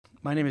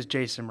My name is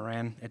Jason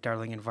Moran at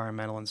Darling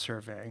Environmental and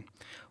Surveying.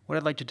 What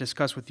I'd like to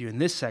discuss with you in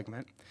this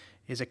segment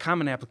is a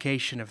common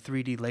application of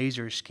 3D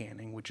laser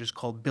scanning, which is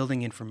called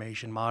Building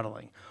Information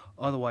Modeling,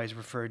 otherwise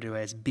referred to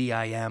as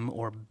BIM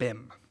or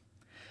BIM.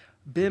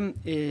 BIM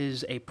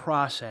is a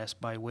process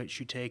by which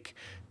you take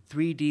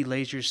 3D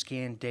laser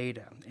scan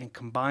data and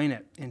combine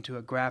it into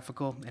a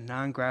graphical and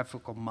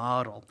non-graphical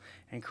model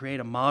and create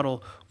a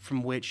model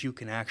from which you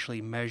can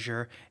actually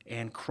measure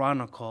and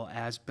chronicle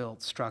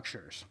as-built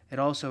structures. It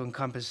also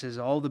encompasses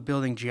all the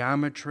building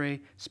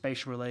geometry,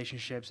 spatial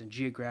relationships, and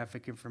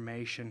geographic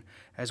information,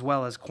 as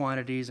well as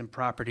quantities and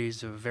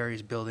properties of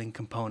various building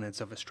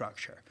components of a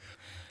structure.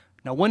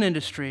 Now, one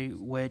industry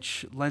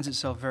which lends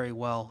itself very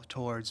well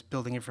towards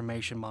building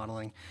information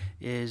modeling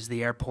is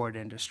the airport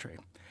industry.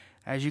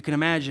 As you can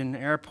imagine,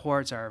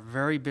 airports are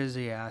very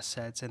busy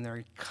assets and they're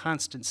in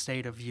constant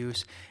state of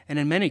use, and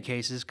in many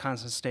cases,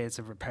 constant states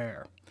of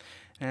repair.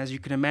 And as you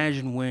can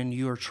imagine, when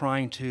you're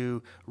trying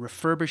to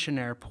refurbish an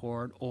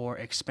airport or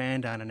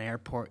expand on an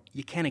airport,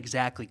 you can't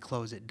exactly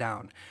close it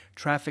down.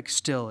 Traffic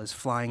still is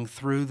flying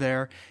through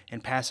there,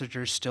 and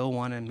passengers still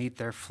want to meet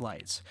their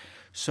flights.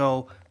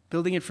 So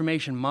building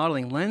information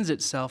modeling lends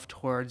itself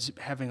towards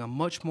having a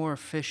much more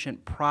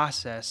efficient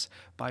process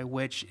by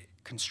which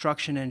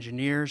construction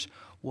engineers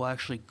will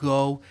actually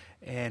go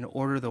and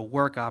order the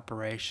work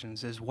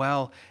operations, as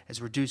well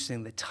as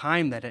reducing the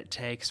time that it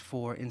takes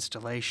for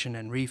installation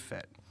and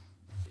refit.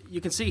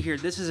 You can see here,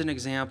 this is an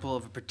example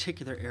of a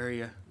particular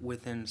area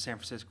within San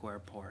Francisco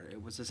Airport.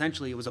 It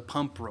was a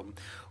pump room,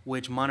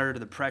 which monitored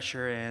the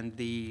pressure and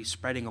the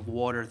spreading of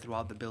water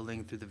throughout the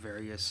building through the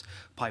various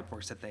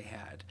pipeworks that they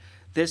had.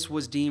 This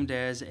was deemed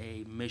as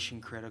a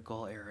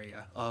mission-critical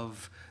area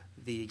of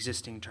the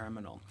existing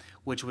terminal,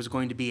 which was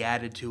going to be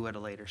added to at a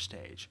later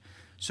stage.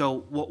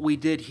 So what we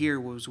did here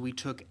was we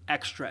took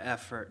extra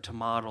effort to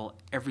model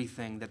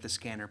everything that the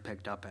scanner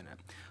picked up in it,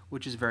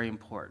 which is very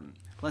important.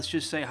 Let's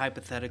just say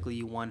hypothetically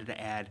you wanted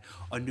to add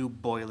a new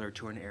boiler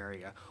to an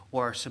area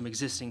or some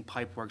existing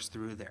pipeworks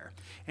through there,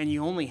 and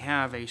you only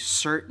have a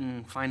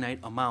certain finite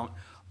amount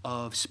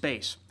of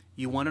space.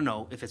 You want to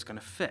know if it's going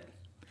to fit.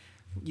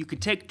 You can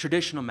take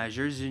traditional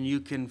measures and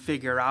you can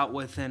figure out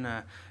within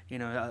a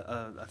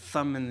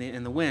thumb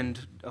in the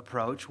wind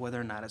approach whether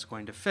or not it's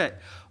going to fit.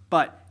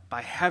 But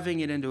by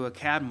having it into a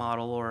CAD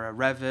model or a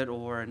Revit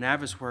or a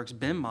Navisworks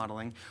BIM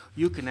modeling,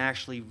 you can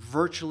actually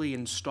virtually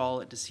install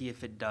it to see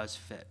if it does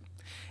fit.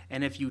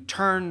 And if you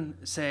turn,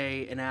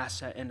 say, an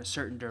asset in a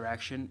certain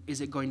direction, is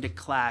it going to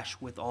clash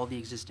with all the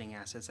existing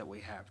assets that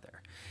we have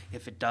there?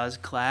 If it does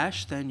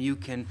clash, then you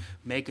can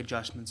make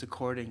adjustments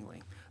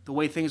accordingly. The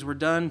way things were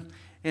done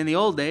in the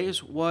old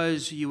days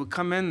was you would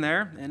come in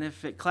there, and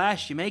if it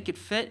clashed, you make it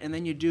fit, and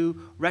then you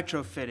do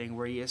retrofitting,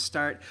 where you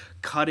start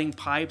cutting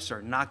pipes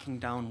or knocking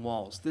down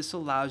walls. This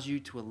allows you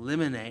to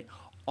eliminate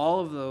all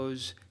of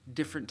those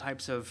different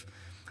types of,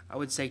 I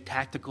would say,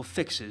 tactical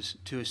fixes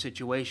to a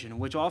situation,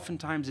 which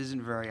oftentimes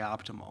isn't very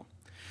optimal.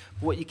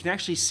 But what you can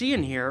actually see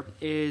in here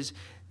is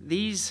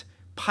these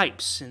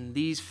pipes and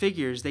these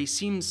figures, they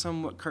seem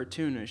somewhat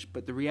cartoonish,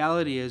 but the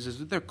reality is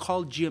that they're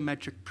called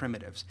geometric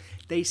primitives.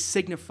 They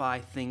signify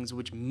things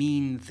which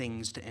mean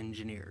things to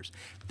engineers.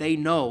 They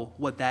know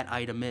what that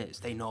item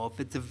is. They know if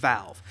it's a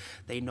valve.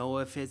 They know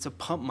if it's a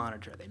pump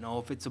monitor. They know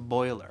if it's a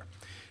boiler.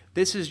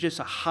 This is just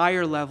a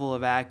higher level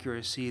of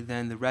accuracy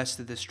than the rest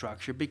of the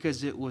structure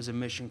because it was a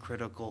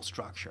mission-critical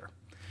structure.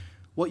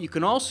 What you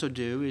can also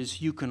do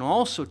is you can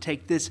also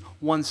take this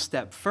one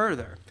step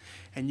further,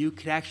 and you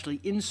could actually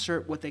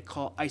insert what they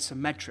call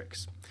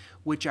isometrics,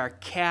 which are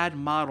CAD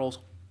models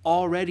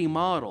already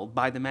modeled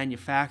by the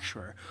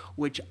manufacturer,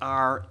 which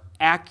are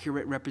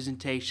accurate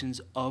representations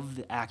of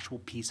the actual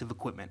piece of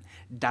equipment,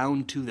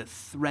 down to the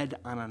thread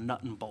on a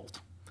nut and bolt.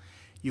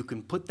 You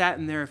can put that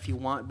in there if you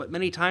want, but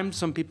many times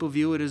some people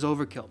view it as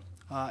overkill.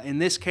 In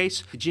this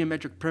case, the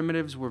geometric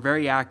primitives were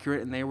very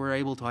accurate, and they were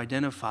able to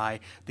identify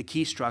the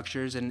key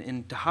structures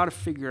and how to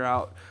figure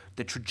out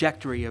the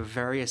trajectory of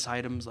various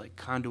items like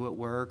conduit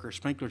work or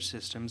sprinkler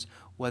systems,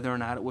 whether or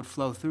not it would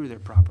flow through there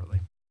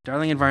properly.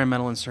 Darling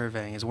Environmental and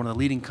Surveying is one of the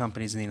leading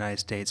companies in the United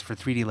States for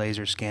 3D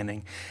laser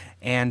scanning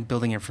and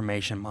building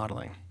information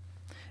modeling.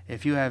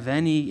 If you have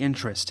any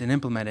interest in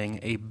implementing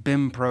a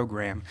BIM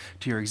program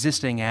to your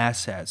existing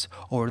assets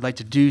or would like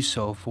to do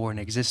so for an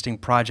existing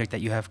project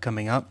that you have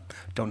coming up,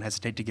 don't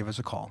hesitate to give us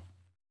a call.